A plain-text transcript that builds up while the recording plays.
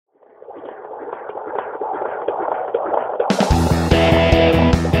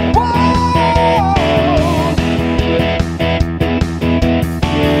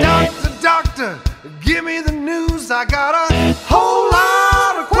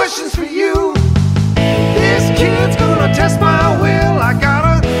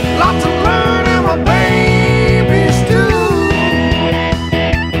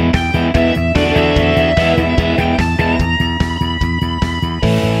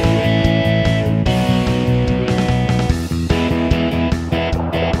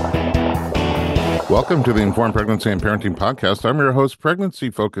Welcome to the Informed Pregnancy and Parenting Podcast. I'm your host,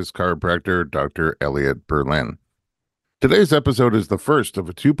 pregnancy-focused chiropractor, Dr. Elliot Berlin. Today's episode is the first of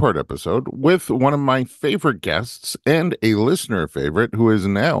a two-part episode with one of my favorite guests and a listener favorite who is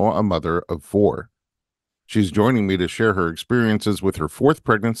now a mother of four. She's joining me to share her experiences with her fourth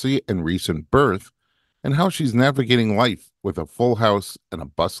pregnancy and recent birth and how she's navigating life with a full house and a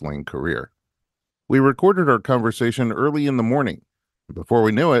bustling career. We recorded our conversation early in the morning. Before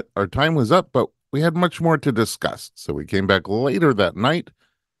we knew it, our time was up, but we had much more to discuss, so we came back later that night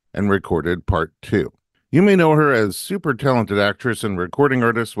and recorded part two. You may know her as super talented actress and recording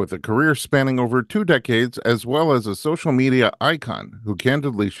artist with a career spanning over 2 decades, as well as a social media icon who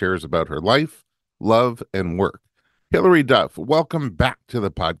candidly shares about her life, love, and work. Hilary Duff, welcome back to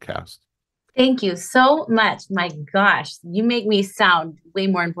the podcast. Thank you so much. My gosh, you make me sound way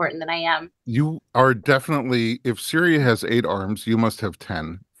more important than I am. You are definitely, if Syria has 8 arms, you must have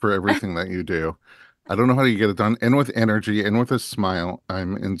 10 for everything that you do. I don't know how you get it done, and with energy and with a smile.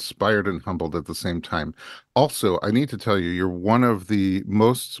 I'm inspired and humbled at the same time. Also, I need to tell you, you're one of the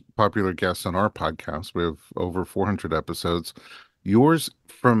most popular guests on our podcast. We have over 400 episodes. Yours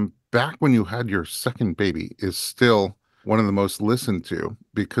from back when you had your second baby is still one of the most listened to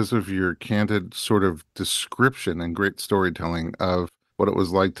because of your candid sort of description and great storytelling of what it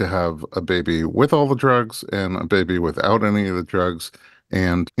was like to have a baby with all the drugs and a baby without any of the drugs.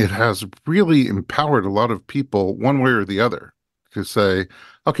 And it has really empowered a lot of people one way or the other to say,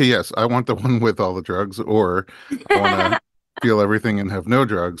 okay, yes, I want the one with all the drugs, or I want to feel everything and have no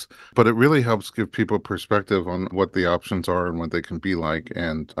drugs. But it really helps give people perspective on what the options are and what they can be like.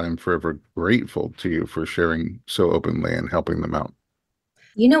 And I'm forever grateful to you for sharing so openly and helping them out.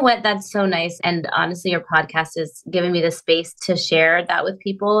 You know what? That's so nice. And honestly, your podcast is giving me the space to share that with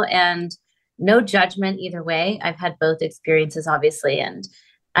people, and no judgment either way. I've had both experiences, obviously. And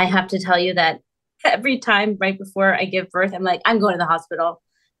I have to tell you that every time right before I give birth, I'm like, I'm going to the hospital.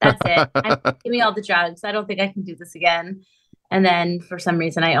 That's it. Give me all the drugs. I don't think I can do this again. And then for some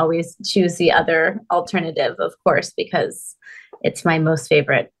reason, I always choose the other alternative, of course, because it's my most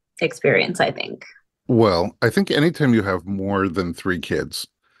favorite experience, I think. Well, I think anytime you have more than 3 kids,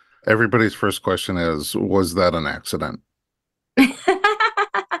 everybody's first question is, was that an accident?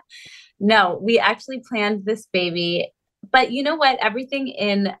 No, we actually planned this baby. But you know what? Everything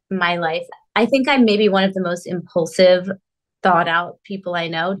in my life, I think I'm maybe one of the most impulsive, thought out people I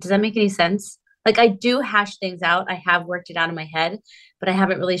know. Does that make any sense? Like I do hash things out. I have worked it out in my head, but I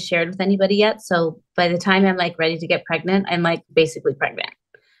haven't really shared with anybody yet. So by the time I'm like ready to get pregnant, I'm like basically pregnant.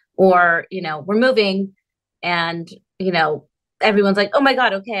 Or, we're moving and, everyone's like, oh my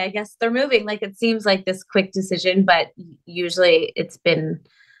God, okay, I guess they're moving. Like it seems like this quick decision, but usually it's been,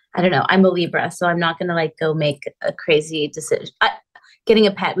 I don't know. I'm a Libra, so I'm not going to like go make a crazy decision. Getting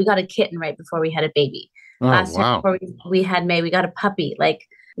a pet. We got a kitten right before we had a baby. Oh, Last year wow. before we had May, we got a puppy. Like,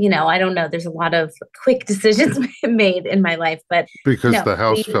 I don't know. There's a lot of quick decisions made in my life, but Because no, the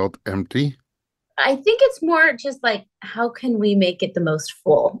house felt empty? I think it's more just like, how can we make it the most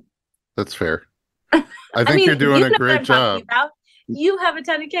full? That's fair. I I think mean, you're doing you a know what great I'm talking job. about. You have a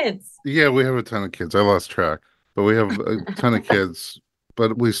ton of kids. Yeah, we have a ton of kids. I lost track, but we have a ton of kids.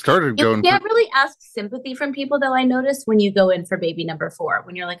 But we started You going for, can't really ask sympathy from people, though. I noticed when you go in for baby number 4,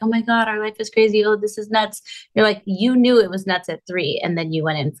 when you're like, oh my God, our life is crazy. Oh, this is nuts. You're like, you knew it was nuts at 3, and then you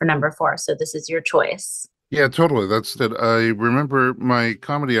went in for number 4. So this is your choice. yeah, totally. That's that. I remember my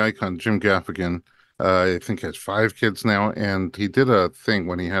comedy icon, Jim Gaffigan, I think has 5 kids now. And he did a thing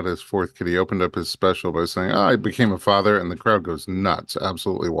when he had his 4th kid. He opened up his special by saying, I became a father. And the crowd goes nuts,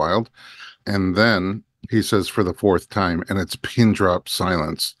 absolutely wild. And then he says for the 4th time, and it's pin drop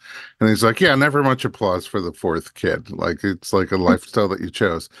silence. And he's like, yeah, never much applause for the 4th kid. Like it's like a lifestyle that you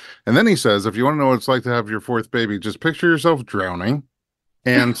chose. And then he says, if you want to know what it's like to have your 4th baby, just picture yourself drowning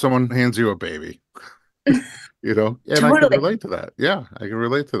and someone hands you a baby. And I can Totally. relate to that. Yeah, I can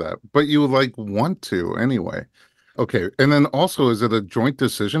relate to that. But you like want to anyway. Okay. And then also, is it a joint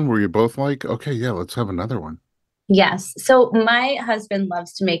decision where you both like, okay, yeah, let's have another one? Yes. So my husband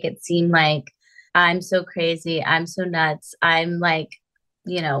loves to make it seem like I'm so crazy. I'm so nuts. I'm like,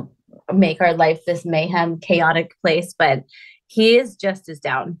 you know, make our life this mayhem, chaotic place. But he is just as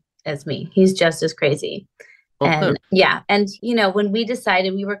down as me. He's just as crazy. Oh, And good. yeah. And, when we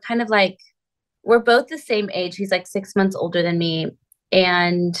decided, we were kind of like, we're both the same age. He's like 6 months older than me.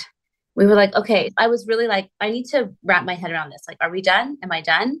 And we were like, okay, I was really like, I need to wrap my head around this. Like, are we done? Am I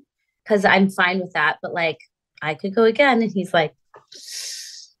done? Because I'm fine with that. But like, I could go again. And he's like,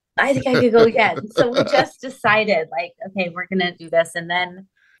 I think I could go again. So we just decided, like, okay, we're going to do this. And then,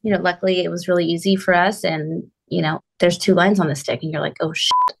 luckily it was really easy for us. And, there's two lines on the stick, and you're like, oh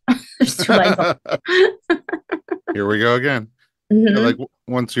shit, there's two lines on. Here we go again. Yeah, like Hmm.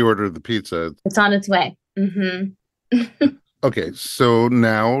 once you order the pizza. It's on its way. Okay, so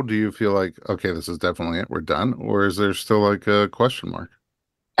now do you feel like, okay, this is definitely it, we're done? Or is there still like a question mark?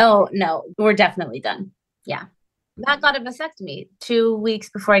 Oh no, we're definitely done. Yeah. Matt got a vasectomy 2 weeks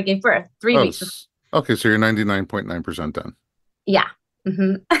before I gave birth, three Oh, weeks before. okay, so you're 99.9% done. Yeah.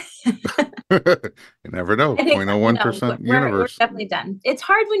 Hmm. You never know. I think no, 0.01% we're universe. definitely done. It's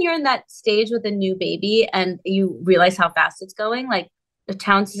hard when you're in that stage with a new baby and you realize how fast it's going. Like the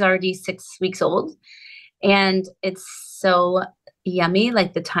Town's is already 6 weeks old, and it's so yummy.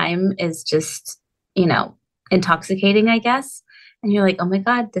 Like the time is just, you know, intoxicating, I guess. And you're like, oh my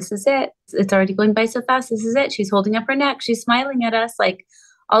God, this is it. It's already going by so fast. This is it. She's holding up her neck. She's smiling at us. Like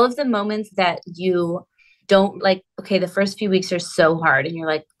all of the moments that you don't like, okay, the first few weeks are so hard. And you're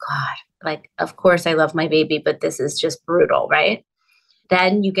like, God, like, of course I love my baby, but this is just brutal, right?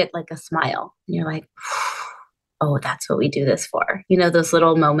 Then you get like a smile and you're like, oh, that's what we do this for. Those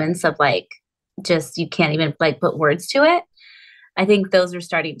little moments of like, just you can't even like put words to it. I think those are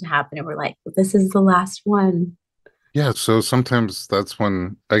starting to happen. And we're like, this is the last one. Yeah, so sometimes that's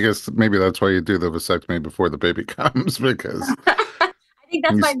when, I guess maybe that's why you do the vasectomy before the baby comes, because I think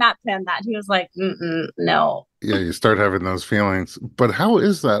that's you, why Matt planned that. He was like, no. yeah, you start having those feelings. But how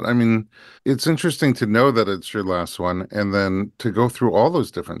is that? I mean, it's interesting to know that it's your last one and then to go through all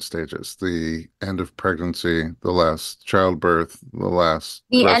those different stages, the end of pregnancy, the last childbirth, the last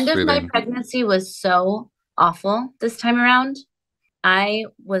The end of my breastfeeding. pregnancy was so awful this time around. I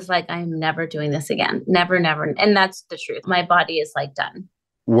was like, I'm never doing this again. Never, never. And that's the truth. My body is like done.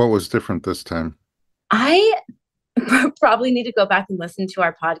 What was different this time? I probably need to go back and listen to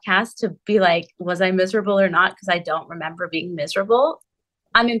our podcast to be like, was I miserable or not? Because I don't remember being miserable.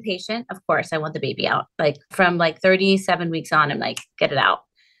 I'm impatient. Of course, I want the baby out. Like from like 37 weeks on, I'm like, get it out.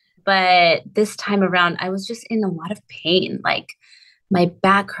 But this time around, I was just in a lot of pain. Like my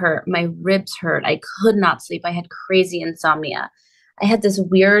back hurt, my ribs hurt. I could not sleep. I had crazy insomnia. I had this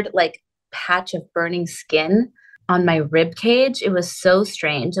weird, like, patch of burning skin on my rib cage. It was so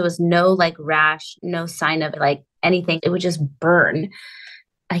strange. There was no like rash, no sign of like anything. It would just burn.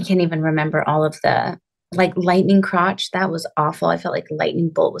 I can't even remember all of the like lightning crotch. That was awful. I felt like lightning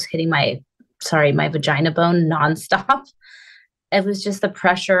bolt was hitting my vagina bone nonstop. It was just the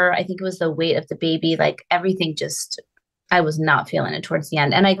pressure. I think it was the weight of the baby. Like everything just, I was not feeling it towards the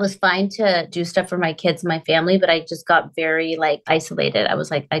end. And I was fine to do stuff for my kids and my family, but I just got very like isolated. I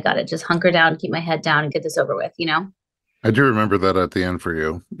was like, I got to just hunker down, keep my head down and get this over with, you know? I do remember that at the end for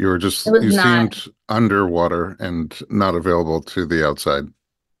you. It was You not, seemed underwater and not available to the outside.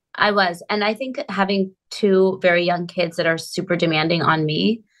 I was. And I think having two very young kids that are super demanding on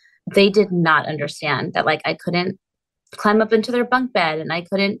me, they did not understand that like I couldn't climb up into their bunk bed and I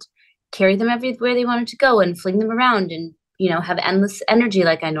couldn't carry them everywhere they wanted to go and fling them around and, have endless energy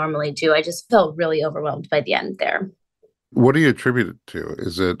like I normally do. I just felt really overwhelmed by the end there. What do you attribute it to?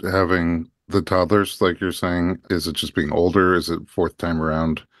 Is it having the toddlers, like you're saying? Is it just being older? Is it fourth time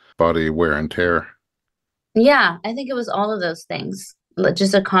around body wear and tear? Yeah, I think it was all of those things.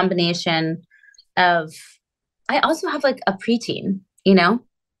 Just a combination of, I also have like a preteen,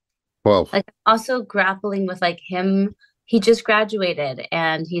 12. like also grappling with like him. He just graduated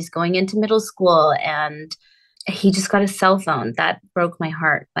and he's going into middle school and he just got a cell phone. That broke my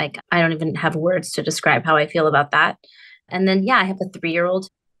heart. Like, I don't even have words to describe how I feel about that. And then, yeah, I have a 3-year old.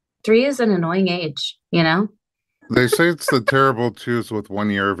 Three is an annoying age. They say it's the terrible twos with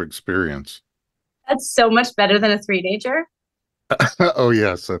 1 year of experience. That's so much better than a three-nager. Oh,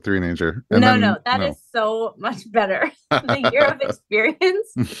 yes, a three-nager. And No, then, no, that is no. so much better. The year of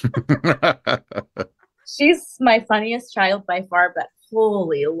experience. She's my funniest child by far, but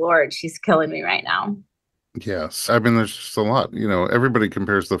holy Lord, she's killing me right now. Yes. I mean, there's just a lot. Everybody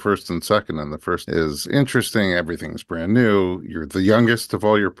compares the first and second, and the first is interesting. Everything's brand new. You're the youngest of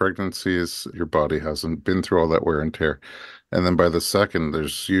all your pregnancies. Your body hasn't been through all that wear and tear. And then by the second,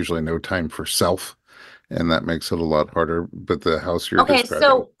 there's usually no time for self, and that makes it a lot harder. But the house you're Okay, describing,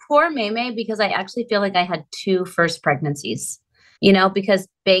 so poor Maymay, because I actually feel like I had two first pregnancies, because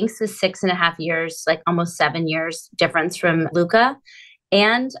Banks is 6.5 years, like almost 7 years difference from Luca.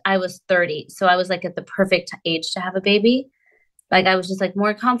 And I was 30. So I was like at the perfect age to have a baby. Like I was just like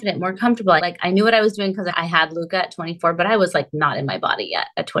more confident, more comfortable. Like I knew what I was doing because I had Luca at 24, but I was like not in my body yet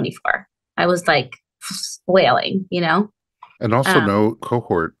at 24. I was like flailing. and also Um, no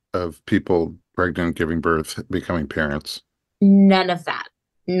cohort of people pregnant, giving birth, becoming parents. None of that.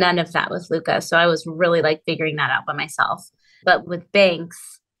 None of that with Luca. So I was really like figuring that out by myself. But with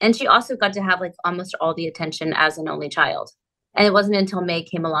Banks, And she also got to have like almost all the attention as an only child. And it wasn't until May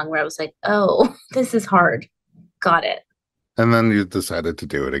came along where I was like, oh, this is hard. Got it. And then you decided to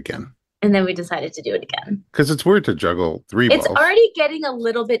do it again. And then we decided to do it again. Because it's weird to juggle three It's balls. already getting a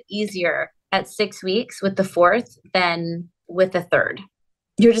little bit easier at 6 weeks with the fourth than with the third.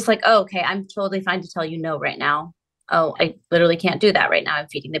 You're just like, oh, okay, I'm totally fine to tell you no right now. Oh, I literally can't do that right now. I'm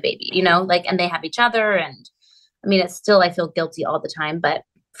feeding the baby, like, and they have each other. And I mean, it's still, I feel guilty all the time, but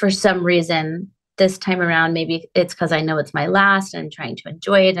for some reason, this time around, maybe it's because I know it's my last and I'm trying to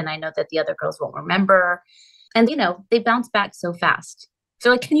enjoy it. And I know that the other girls won't remember. And, they bounce back so fast. So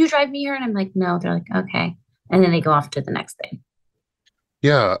like, can you drive me here? And I'm like, no. They're like, okay. And then they go off to the next thing.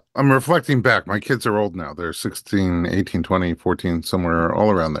 Yeah, I'm reflecting back. My kids are old now. They're 16, 18, 20, 14, somewhere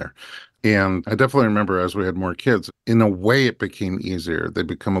all around there. And I definitely remember as we had more kids, in a way, it became easier. They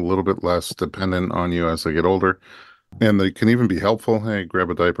become a little bit less dependent on you as they get older. And they can even be helpful. Hey, grab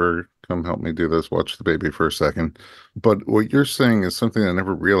a diaper, come help me do this, watch the baby for a second. But what you're saying is something I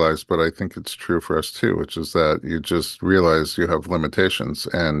never realized, but I think it's true for us too, which is that you just realize you have limitations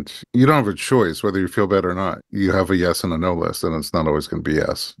and you don't have a choice whether you feel bad or not. You have a yes and a no list, and it's not always going to be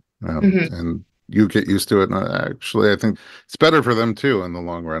yes. Hmm. And you get used to it. And actually, I think it's better for them too in the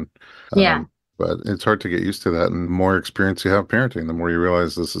long run. Yeah. But it's hard to get used to that. And the more experience you have parenting, the more you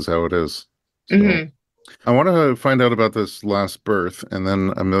realize this is how it is. So. Hmm. I want to find out about this last birth and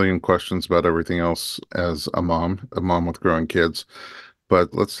then a million questions about everything else as a mom with growing kids.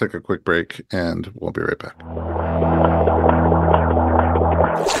 But let's take a quick break and we'll be right back.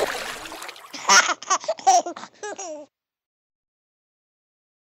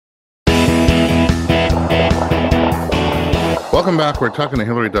 Welcome back. We're talking to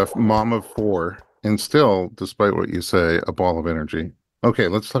Hilary Duff, mom of four, and still, despite what you say, a ball of energy. Okay,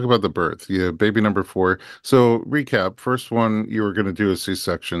 let's talk about the birth. You baby number four. So recap, first one, you were going to do a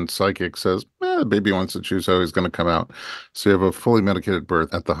C-section. Psychic says, the baby wants to choose how he's going to come out. So you have a fully medicated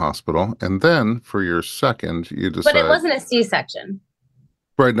birth at the hospital. And then for your second, you But it decide, wasn't a C-section.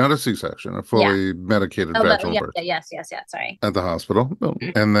 right, not a C-section, a Yeah. fully medicated Oh, but vaginal yeah, birth yes, yes, yeah. Sorry. at the hospital. Oh,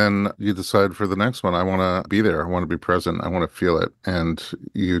 and then you decide for the next one, I want to be there. I want to be present. I want to feel it. And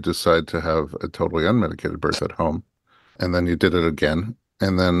you decide to have a totally unmedicated birth at home. And then you did it again.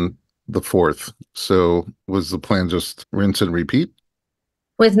 And then the fourth. So was the plan just rinse and repeat?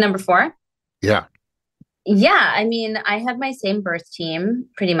 With number four? Yeah. Yeah, I mean, I have my same birth team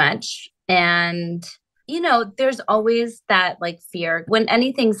pretty much. And, there's always that like fear. When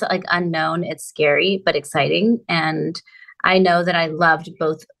anything's like unknown, it's scary, but exciting. And I know that I loved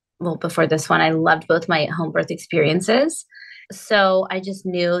both. Well, before this one, I loved both my home birth experiences. So I just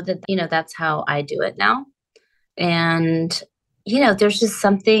knew that, that's how I do it now. And, there's just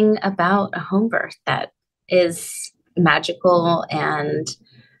something about a home birth that is magical, and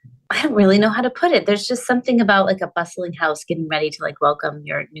I don't really know how to put it. There's just something about like a bustling house getting ready to like welcome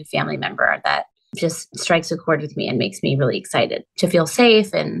your new family member that just strikes a chord with me and makes me really excited to feel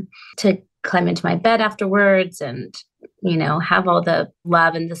safe and to climb into my bed afterwards and, have all the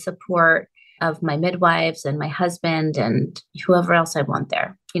love and the support of my midwives and my husband and whoever else I want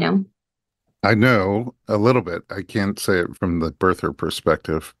there. I know a little bit. I can't say it from the birther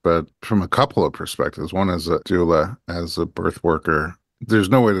perspective, but from a couple of perspectives. One as a doula, as a birth worker, there's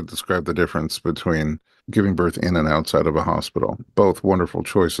no way to describe the difference between giving birth in and outside of a hospital. Both wonderful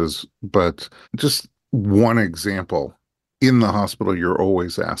choices, but just one example. In the hospital, you're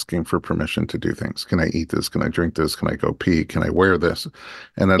always asking for permission to do things. Can I eat this? Can I drink this? Can I go pee? Can I wear this?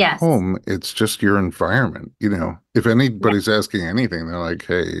 And at Yes. home, it's just your environment. If anybody's asking anything, they're like,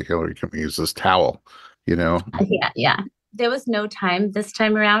 hey, Hillary, can we use this towel? You know, Yeah, yeah. There was no time this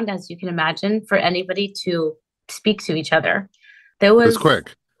time around, as you can imagine, for anybody to speak to each other. There it's was,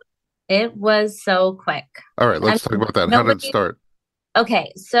 quick. it was so quick. All right, I let's talk mean, about that. How did it nobody, start?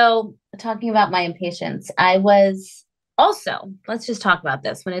 okay, so talking about my impatience, I was also, let's just talk about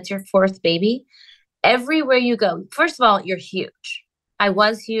this. When it's your fourth baby, everywhere you go, first of all, you're huge. I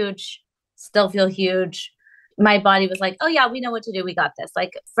was huge, still feel huge. My body was like, oh, yeah, we know what to do. We got this.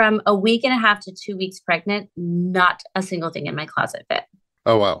 Like from a week and a half to 2 weeks pregnant, not a single thing in my closet fit.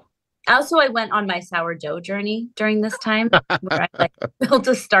 Oh, wow. Also, I went on my sourdough journey during this time where I like built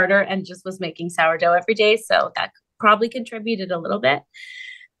a starter and just was making sourdough every day. So that probably contributed a little bit.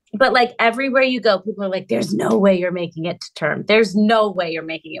 But like everywhere you go, people are like, there's no way you're making it to term. There's no way you're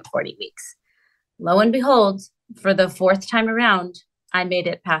making it 40 weeks. Lo and behold, for the fourth time around, I made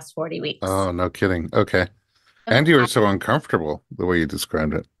it past 40 weeks. Oh, no kidding. Okay. And So you were so uncomfortable the way you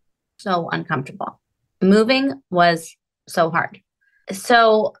described it. so uncomfortable. Moving was so hard.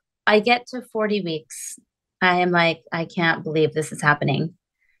 So I get to 40 weeks. I am like, I can't believe this is happening.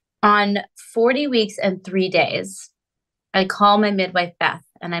 On 40 weeks and 3 days, I call my midwife, Beth,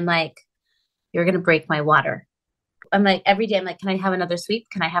 and I'm like, you're going to break my water. I'm like, every day, I'm like, can I have another sweep?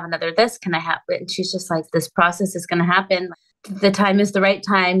 Can I have another this? Can I have, and she's just like, this process is going to happen. The time is the right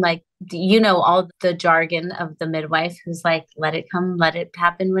time. Like, all the jargon of the midwife who's like, let it come, let it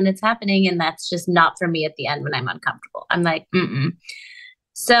happen when it's happening. And that's just not for me at the end when I'm uncomfortable. I'm like, mm-mm.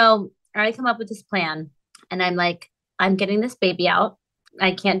 So I come up with this plan and I'm like, I'm getting this baby out.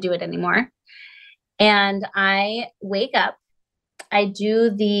 I can't do it anymore. And I wake up, I do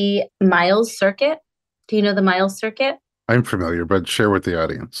the Miles circuit. Do you know the Miles circuit? I'm familiar, but share with the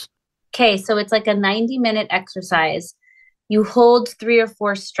audience. Okay, so it's like a 90-minute exercise. You hold 3 or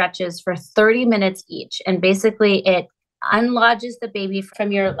 4 stretches for 30 minutes each. And basically, it unlodges the baby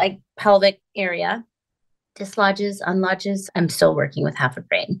from your like pelvic area, dislodges, unlodges. I'm still working with half a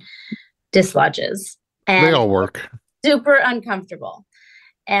brain, dislodges. They And all work. super uncomfortable.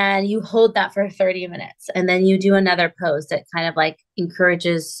 And you hold that for 30 minutes. And then you do another pose that kind of like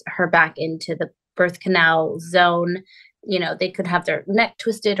encourages her back into the birth canal zone. They could have their neck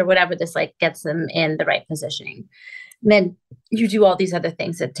twisted or whatever. This like gets them in the right positioning. And then you do all these other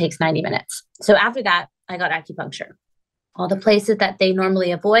things. It takes 90 minutes. So after that, I got acupuncture. All the places that they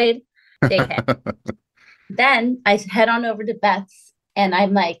normally avoid, they hit. Then I head on over to Beth's and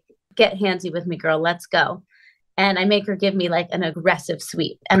I'm like, get handsy with me, girl. Let's go. And I make her give me like an aggressive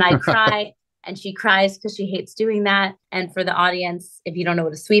sweep. And I cry and she cries because she hates doing that. And for the audience, if you don't know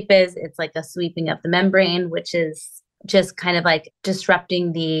what a sweep is, it's like a sweeping of the membrane, which is just kind of like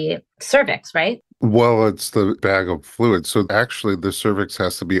disrupting the cervix, right? Well, it's the bag of fluid. So actually, the cervix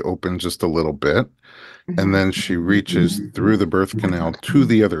has to be open just a little bit. And then she reaches through the birth canal to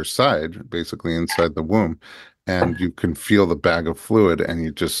the other side, basically inside the womb. And you can feel the bag of fluid and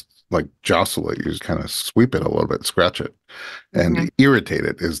you just like jostle it. You just kind of sweep it a little bit, scratch it, and irritate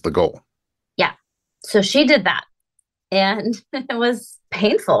it is the goal. Yeah. So she did that. And it was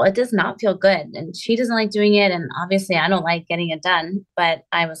painful. It does not feel good. And she doesn't like doing it. And obviously, I don't like getting it done, but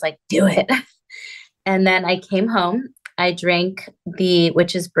I was like, do it. And then I came home. I drank the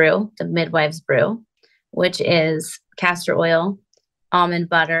witch's brew, the midwife's brew, which is castor oil, almond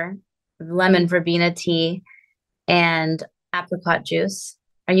butter, lemon verbena tea, and apricot juice.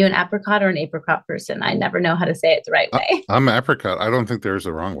 Are you an apricot or an apricot person? I never know how to say it the right way. I'm apricot. I don't think there's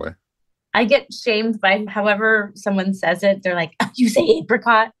a wrong way. I get shamed by however someone says it. They're like, oh, you say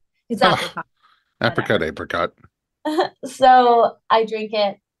apricot? It's apricot. Apricot, apricot. So I drink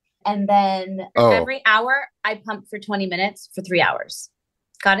it. And then every hour, I pump for 20 minutes for 3 hours.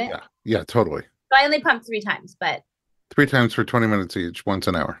 Got it? Yeah, totally. So I only pump 3 times, but 3 times for 20 minutes each, once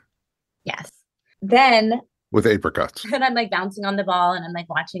an hour. Yes. Then with apricots. And I'm like bouncing on the ball and I'm like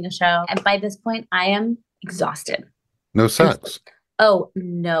watching a show. And by this point, I am exhausted. No sex. Oh,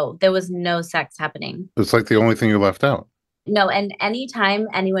 no. There was no sex happening. It's like the only thing you left out. No. And anytime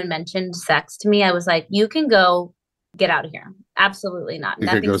anyone mentioned sex to me, I was like, you can go get out of here. Absolutely not. You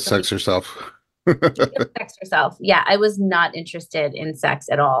could go sex yourself. Sex yourself. Yeah. I was not interested in sex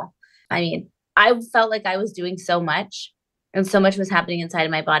at all. I mean, I felt like I was doing so much and so much was happening inside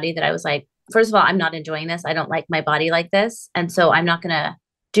of my body that I was like, first of all, I'm not enjoying this. I don't like my body like this. And so I'm not going to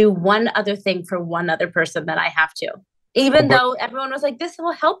do one other thing for one other person that I have to. Even though everyone was like, this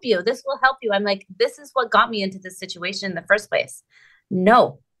will help you. This will help you. I'm like, this is what got me into this situation in the first place.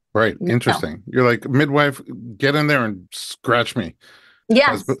 No. Right. Interesting. No. You're like, midwife, get in there and scratch me.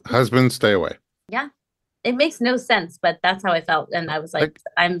 Yes. Husband, stay away. Yeah. It makes no sense, but that's how I felt. And I was like,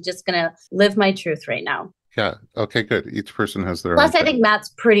 I'm just going to live my truth right now. Yeah. Okay, good. Each person has their Plus, I think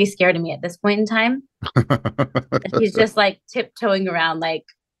Matt's pretty scared of me at this point in time. He's just like tiptoeing around. Like,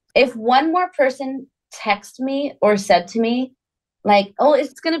 if one more person texted me or said to me, like, oh,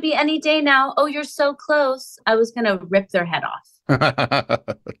 it's going to be any day now. Oh, you're so close. I was going to rip their head off.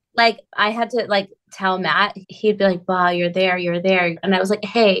 Like, I had to like tell Matt, he'd be like, bah, you're there, you're there. And I was like,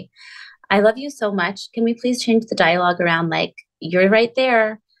 hey, I love you so much. Can we please change the dialogue around like, you're right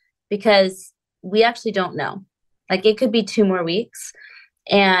there? Because we actually don't know. Like, it could be 2 more weeks.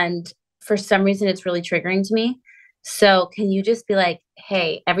 And for some reason, it's really triggering to me. So can you just be like,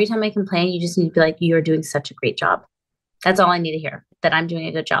 hey, every time I complain, you just need to be like, you're doing such a great job. That's all I need to hear, that I'm doing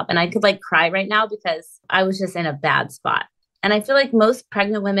a good job. And I could like cry right now because I was just in a bad spot. And I feel like most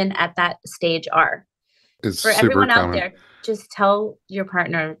pregnant women at that stage are. It's for everyone super out common. there, just tell your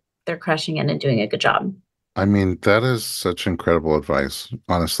partner they're crushing it and doing a good job. I mean, that is such incredible advice,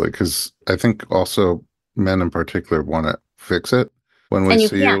 honestly, because I think also men in particular want to fix it when we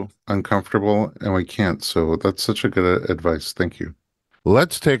see you uncomfortable, and we can't. So that's such a good advice. Thank you.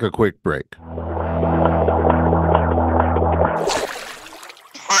 Let's take a quick break.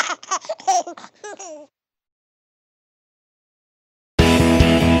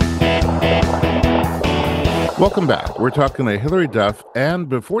 Welcome back. We're talking to Hilary Duff. And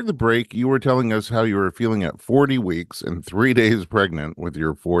before the break, you were telling us how you were feeling at 40 weeks and 3 days pregnant with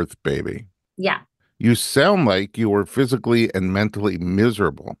your fourth baby. Yeah, You sound like you were physically and mentally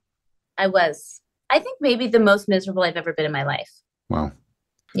miserable. I was. I think maybe the most miserable I've ever been in my life. Wow.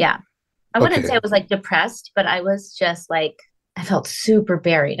 Yeah. I wouldn't say Okay. I was like depressed, but I was just like, I felt super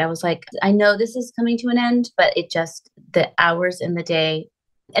buried. I was like, I know this is coming to an end, but it just, the hours in the day,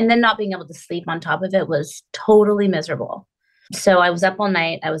 and then not being able to sleep on top of it was totally miserable. So I was up all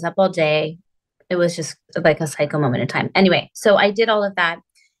night, I was up all day. It was just like a psycho moment in time. Anyway, so I did all of that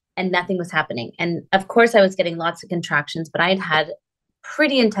and nothing was happening. And of course, I was getting lots of contractions, but I had had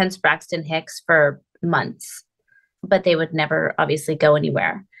pretty intense Braxton Hicks for months, but they would never obviously go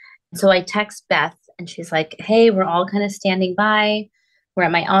anywhere. So I text Beth and she's like, hey, we're all kind of standing by. We're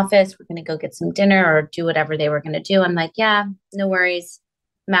at my office. We're going to go get some dinner or do whatever they were going to do. I'm like, yeah, no worries.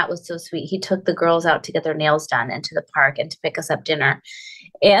 Matt was so sweet. He took the girls out to get their nails done and to the park and to pick us up dinner.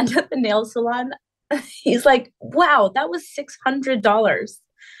 And at the nail salon, he's like, wow, that was $600.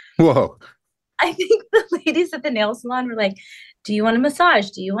 Whoa. I think the ladies at the nail salon were like, do you want a massage?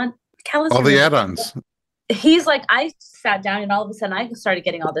 Do you want callus All the removal? add-ons. He's like, I sat down and all of a sudden I started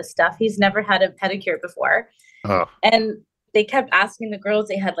getting all this stuff. He's never had a pedicure before. Oh, And they kept asking the girls,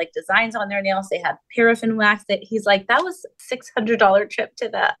 they had like designs on their nails, they had paraffin wax. That he's like, that was $600 trip to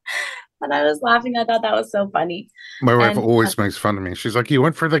that. And I was laughing. I thought that was so funny. my wife And always makes fun of me. She's like, you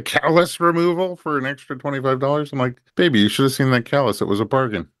went for the callus removal for an extra $25? I'm like, baby, you should have seen that callus. It was a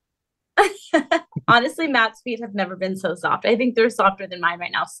bargain. honestly, Matt's feet have never been so soft. I think they're softer than mine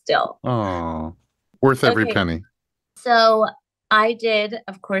right now still. Oh, worth every Okay. penny. So I did,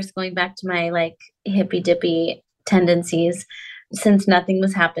 of course, going back to my like hippy dippy tendencies, since nothing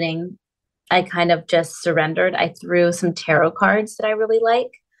was happening, I kind of just surrendered. I threw some tarot cards that I really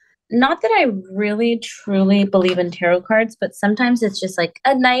like. Not that I really truly believe in tarot cards, but sometimes it's just like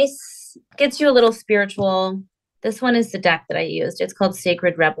a nice, gets you a little spiritual. This one is the deck that I used. It's called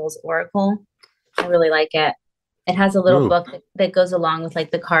Sacred Rebels Oracle. I really like it. It has a little Ooh, book that goes along with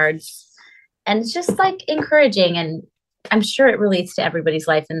like the cards. And it's just like encouraging. And I'm sure it relates to everybody's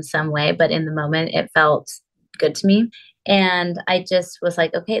life in some way, but in the moment, it felt good to me. And I just was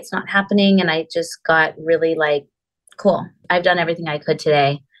like, okay, it's not happening. And I just got really like, cool. I've done everything I could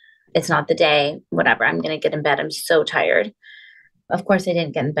today. It's not the day, whatever. I'm going to get in bed. I'm so tired. Of course, I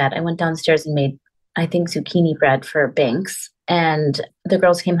didn't get in bed. I went downstairs and made, I think, zucchini bread for Banks. And the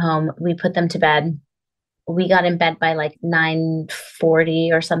girls came home. We put them to bed. We got in bed by like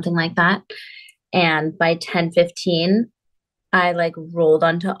 9:40 or something like that. And by 10:15, I like rolled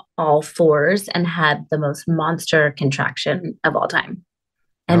onto all fours and had the most monster contraction of all time.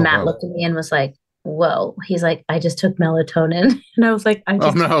 And oh, Matt wow. looked at me and was like, whoa. He's like, I just took melatonin. And I was like,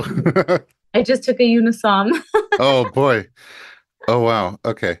 Oh, no. I just took a Unisom. Oh, boy. Oh, wow.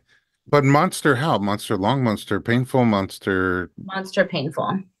 Okay. But monster how? Monster long, monster painful, monster. Monster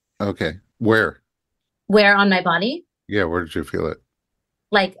painful. Okay. Where? Where on my body? Yeah, where did you feel it?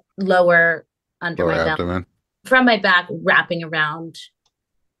 Like lower under Lower my belly, abdomen. from my back, wrapping around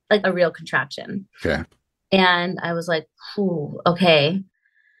like a real contraction. Okay. And I was like, ooh, okay,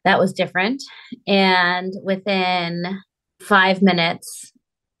 that was different. And within 5 minutes,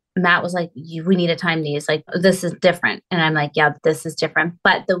 Matt was like, we need to time these. Like, this is different. And I'm like, yeah, this is different.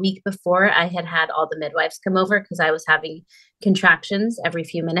 But the week before, I had had all the midwives come over because I was having contractions every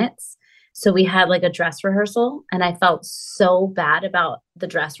few minutes. So we had like a dress rehearsal. And I felt so bad about the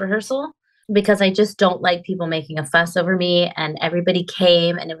dress rehearsal because I just don't like people making a fuss over me. And everybody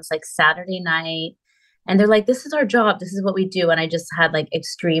came and it was like Saturday night. And they're like, this is our job. This is what we do. And I just had like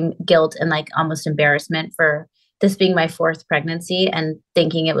extreme guilt and like almost embarrassment for this being my fourth pregnancy and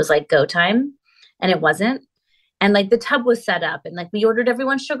thinking it was like go time. And it wasn't. And like the tub was set up and like we ordered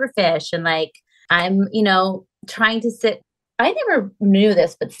everyone sugarfish. And like I'm, trying to sit. I never knew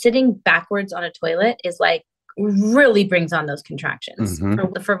this, but sitting backwards on a toilet is like really brings on those contractions. Hmm.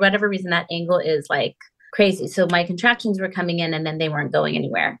 For whatever reason, that angle is like crazy. So my contractions were coming in and then they weren't going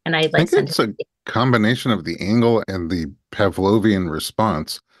anywhere. And I I like think sent it. it's a combination of the angle and the Pavlovian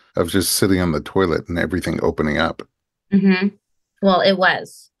response of just sitting on the toilet and everything opening up. Mm-hmm. Well, it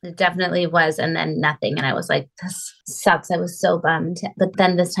was. It definitely was. And then nothing. And I was like, this sucks. I was so bummed. But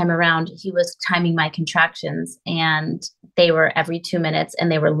then this time around, he was timing my contractions and they were every 2 minutes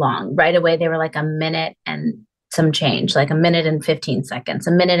and they were long. Right away, they were like a minute and some change, like a minute and 15 seconds,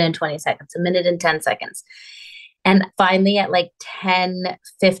 a minute and 20 seconds, a minute and 10 seconds. And finally, at like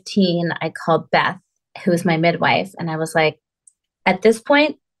 10:15, I called Beth, who was my midwife. And I was like, at this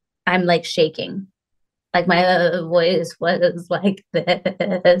point, I'm like shaking. Like my voice was like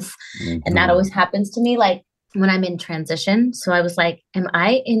this. And that Hmm. always happens to me. Like when I'm in transition. So I was like, am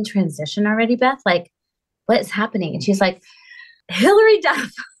I in transition already, Beth? Like, what is happening? And she's like, Hilary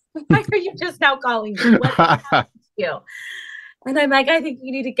Duff, why are you just now calling me? What is happening to you? And I'm like, I think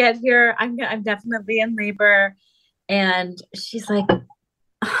you need to get here. I'm definitely in labor. And she's like,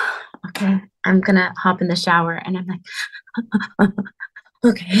 okay, I'm gonna hop in the shower. And I'm like,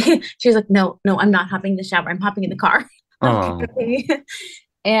 okay. She's like, no, no, I'm not hopping in the shower. I'm hopping in the car. Okay, Oh, okay.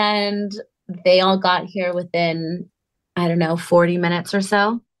 And they all got here within, I don't know, 40 minutes or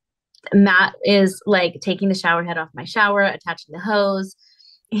so. Matt is like taking the shower head off my shower, attaching the hose.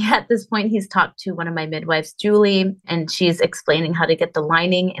 At this point, he's talked to one of my midwives, Julie, and she's explaining how to get the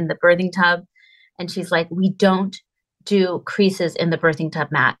lining in the birthing tub. And she's like, we don't do creases in the birthing tub,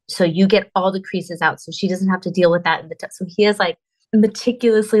 Matt. So you get all the creases out. So she doesn't have to deal with that in the tub. So he has like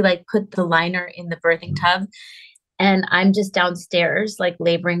meticulously like put the liner in the birthing tub. And I'm just downstairs, like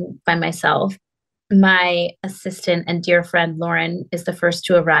laboring by myself. My assistant and dear friend Lauren is the first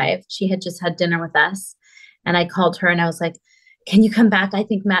to arrive. She had just had dinner with us. And I called her and I was like, can you come back? I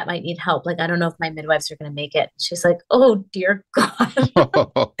think Matt might need help. Like, I don't know if my midwives are going to make it. She's like, oh, dear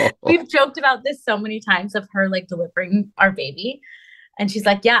God. We've joked about this so many times of her like delivering our baby. And she's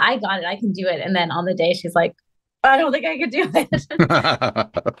like, yeah, I got it. I can do it. And then on the day, she's like, I don't think I could do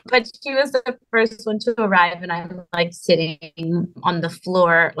it. But she was the first one to arrive. And I'm like sitting on the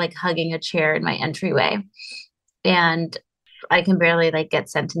floor, like hugging a chair in my entryway. And I can barely like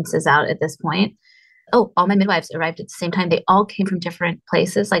get sentences out at this point. Oh, all my midwives arrived at the same time. They all came from different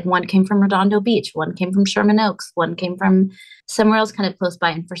places. Like one came from Redondo Beach, one came from Sherman Oaks, one came from somewhere else kind of close by.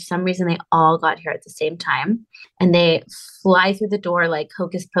 And for some reason, they all got here at the same time. And they fly through the door like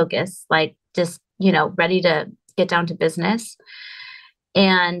hocus pocus, like just, ready to get down to business.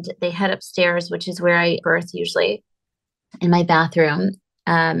 And they head upstairs, which is where I birth usually in my bathroom.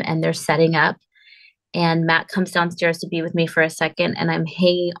 And they're setting up. And Matt comes downstairs to be with me for a second. And I'm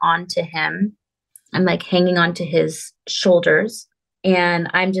hanging on to him. I'm like hanging on to his shoulders and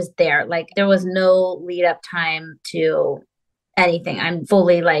I'm just there. Like there was no lead up time to anything. I'm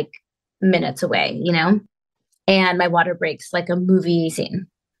fully like minutes away. And my water breaks like a movie scene.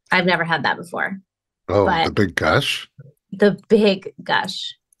 I've never had that before, oh, the but big gush the big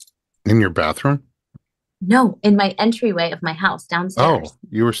gush. in your bathroom? No, in my entryway of my house Oh, downstairs.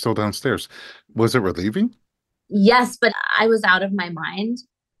 you were still downstairs. Was it relieving? Yes, but I was out of my mind.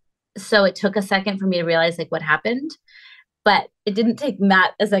 So it took a second for me to realize like what happened. But it didn't take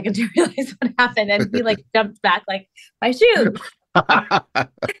Matt a second to realize what happened. And he like jumped back like, my shoe.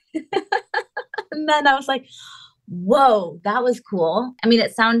 And then I was like, whoa, that was cool. I mean,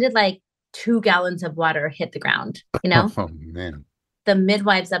 it sounded like 2 gallons of water hit the ground, you know? Oh, man. The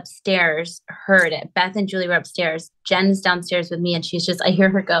midwives upstairs heard it. Beth and Julie were upstairs. Jen's downstairs with me, and I hear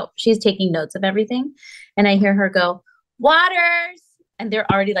her go, she's taking notes of everything. And I hear her go, waters. And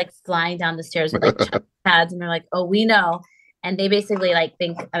they're already like flying down the stairs with like pads. And they're like, oh, we know. And they basically like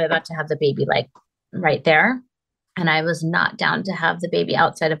think I'm about to have the baby like right there. And I was not down to have the baby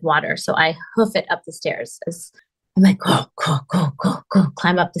outside of water. So I hoof it up the stairs. I'm like, go, go, go, go, go,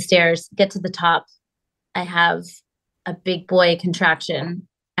 climb up the stairs, get to the top. I have a big boy contraction.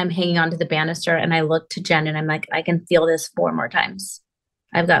 I'm hanging onto the banister and I look to Jen and I'm like, I can feel this 4 more times.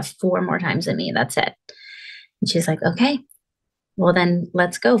 I've got 4 more times in me. That's it. And she's like, okay, well then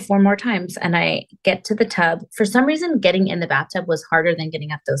let's go 4 more times. And I get to the tub. For some reason, getting in the bathtub was harder than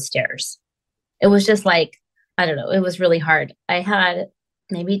getting up those stairs. It was just like, I don't know. It was really hard. I had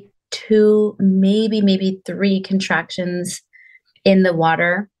maybe 2, maybe 3 contractions in the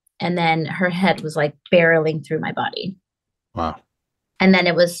water. And then her head was like barreling through my body. Wow. And then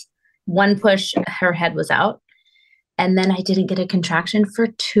it was 1 push, her head was out. And then I didn't get a contraction for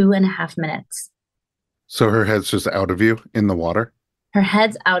 2.5 minutes. So her head's just out of you in the water? Her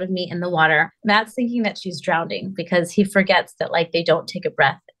head's out of me in the water. Matt's thinking that she's drowning because he forgets that like they don't take a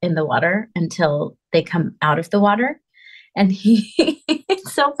breath in the water until they come out of the water. And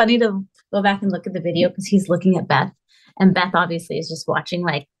it's so funny to go back and look at the video because he's looking at Beth. And Beth obviously is just watching,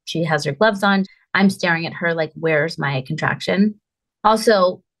 like she has her gloves on. I'm staring at her like, where's my contraction?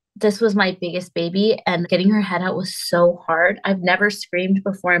 Also, this was my biggest baby and getting her head out was so hard. I've never screamed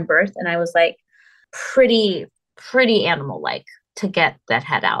before in birth. And I was like pretty animal-like to get that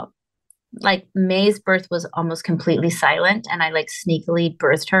head out. Like May's birth was almost completely silent and I like sneakily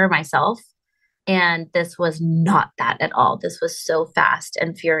birthed her myself. And this was not that at all. This was so fast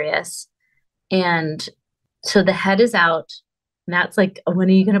and furious. And so the head is out. Matt's like, when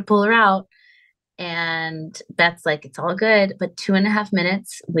are you going to pull her out? And Beth's like, it's all good. But 2.5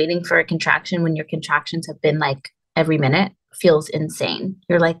 minutes waiting for a contraction when your contractions have been like every minute feels insane.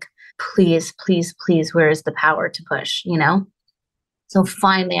 You're like, please, please, please, where is the power to push, you know? So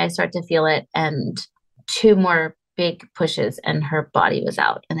finally I start to feel it and two more big pushes and her body was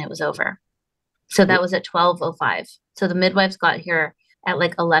out and it was over. So that was at 12:05. So the midwives got here at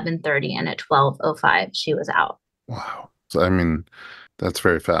like 11:30 and at 12:05 she was out. Wow. So, I mean, that's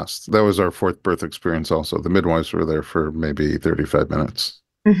very fast. That was our fourth birth experience also. The midwives were there for maybe 35 minutes.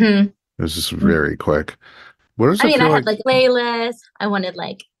 Hmm. It was just very quick. What does I it mean, feel I had like? like playlists. I wanted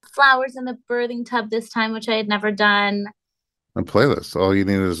like flowers in the birthing tub this time, which I had never done. A playlist. All you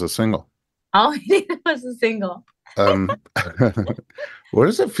need is a single. All I needed was a single. Um, what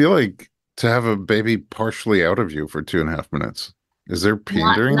does it feel like to have a baby partially out of you for 2.5 minutes? Is there pain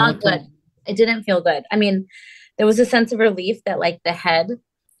during that Not good. time? It didn't feel good. I mean, there was a sense of relief that like the head.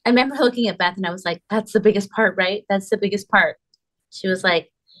 I remember looking at Beth and I was like, "That's the biggest part, right? That's the biggest part." She was like,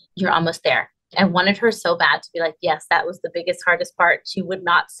 "You're almost there." I wanted her so bad to be like, "Yes, that was the biggest, hardest part." She would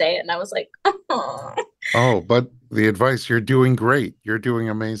not say it, and I was like, "Oh." Oh, but the advice, you're doing great. You're doing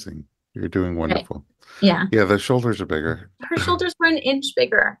amazing. You're doing Okay. wonderful. Yeah. Yeah, the shoulders are bigger. Her shoulders were an inch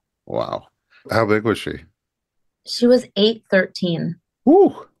bigger. Wow. How big was she? She was 8'13".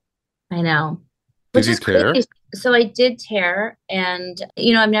 Woo. I know, Did which you is tear? crazy. So I did tear, and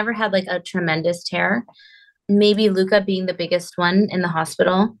I've never had like a tremendous tear. Maybe Luca being the biggest one in the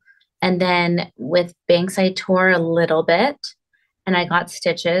hospital. And then with Banks, I tore a little bit and I got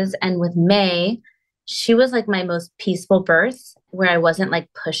stitches. And with May, she was like my most peaceful birth where I wasn't like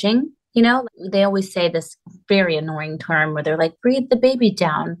pushing. They always say this very annoying term where they're like, breathe the baby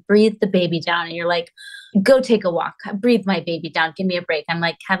down. And you're like, go take a walk, breathe my baby down, give me a break. I'm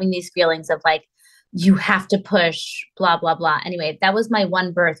like having these feelings of like, you have to push, blah, blah, blah. Anyway, that was my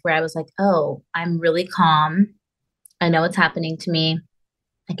one birth where I was like, oh, I'm really calm. I know what's happening to me.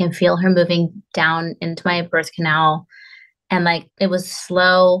 I can feel her moving down into my birth canal. And like it was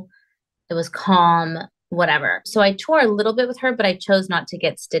slow, it was calm, whatever. So I tore a little bit with her, but I chose not to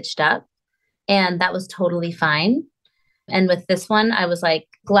get stitched up. And that was totally fine. And with this one, I was like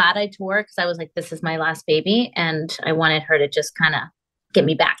glad I tore because I was like, this is my last baby. And I wanted her to just kind of get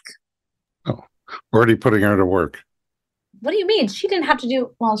me back. Oh, already putting her to work. What do you mean? She didn't have to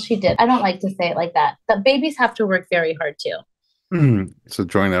do, well, she did. I don't like to say it like that. The babies have to work very hard too. It's a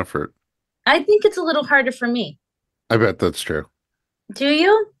joint effort. I think it's a little harder for me. I bet that's true. Do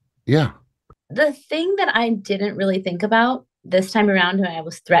you? Yeah. The thing that I didn't really think about this time around when I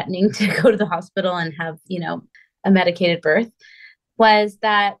was threatening to go to the hospital and have, a medicated birth was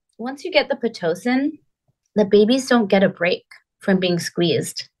that once you get the Pitocin, the babies don't get a break from being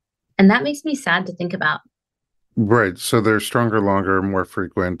squeezed. And that makes me sad to think about. Right. So they're stronger, longer, more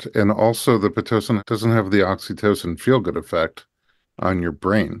frequent. And also the Pitocin doesn't have the oxytocin feel-good effect on your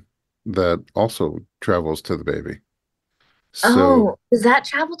brain that also travels to the baby. So, Oh, does that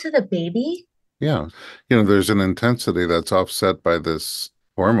travel to the baby? yeah, there's an intensity that's offset by this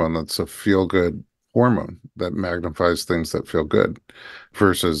hormone that's a feel-good hormone that magnifies things that feel good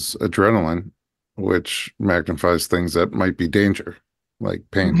versus adrenaline, which magnifies things that might be danger, like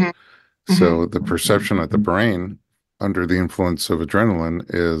pain. Hmm. So the perception at the brain under the influence of adrenaline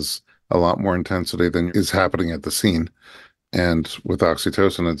is a lot more intensity than is happening at the scene. And with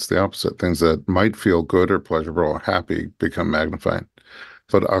oxytocin, it's the opposite. Things that might feel good or pleasurable or happy become magnified.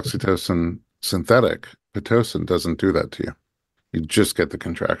 But oxytocin synthetic, Pitocin, doesn't do that to you. You just get the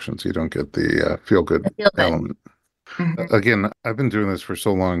contractions. You don't get the feel I good feel good. element. Hmm. Again, I've been doing this for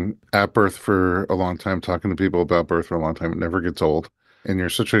so long, at birth for a long time, talking to people about birth for a long time. It never gets old. And you're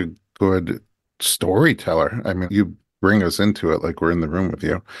such a good storyteller. I mean, you bring us into it like we're in the room with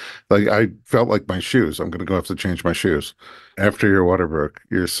you. Like I felt like my shoes. I'm going to go have to change my shoes. After your water broke,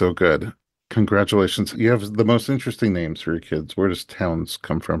 you're so good. Congratulations. You have the most interesting names for your kids. Where does Towns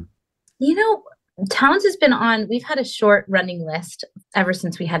come from? You know, Towns has been on, we've had a short running list ever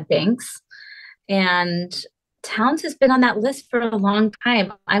since we had Banks. And Towns has been on that list for a long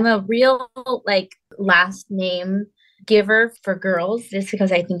time. I'm a real like last name giver for girls just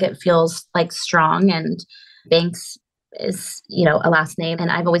because I think it feels like strong and Banks is, a last name.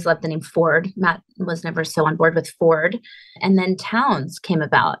 And I've always loved the name Ford. Matt was never so on board with Ford. And then Towns came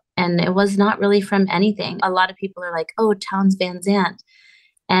about and it was not really from anything. A lot of people are like, oh, Towns Van Zant.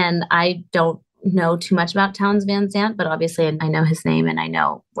 And I don't know too much about Towns Van Zant, but obviously I know his name and I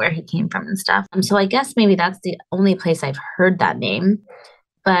know where he came from and stuff. So I guess maybe that's the only place I've heard that name,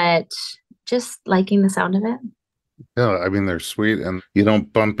 but just liking the sound of it. Yeah, I mean, they're sweet and you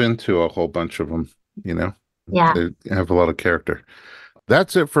don't bump into a whole bunch of them, you know? Yeah. They have a lot of character.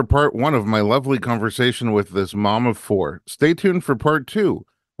 That's it for part one of my lovely conversation with this mom of four. Stay tuned for part two,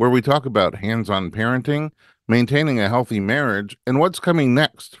 where we talk about hands on parenting, maintaining a healthy marriage, and what's coming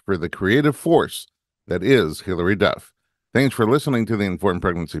next for the creative force that is Hilary Duff. Thanks for listening to the Informed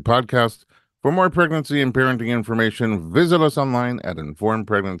Pregnancy Podcast. For more pregnancy and parenting information, visit us online at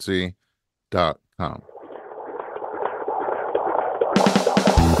informedpregnancy.com.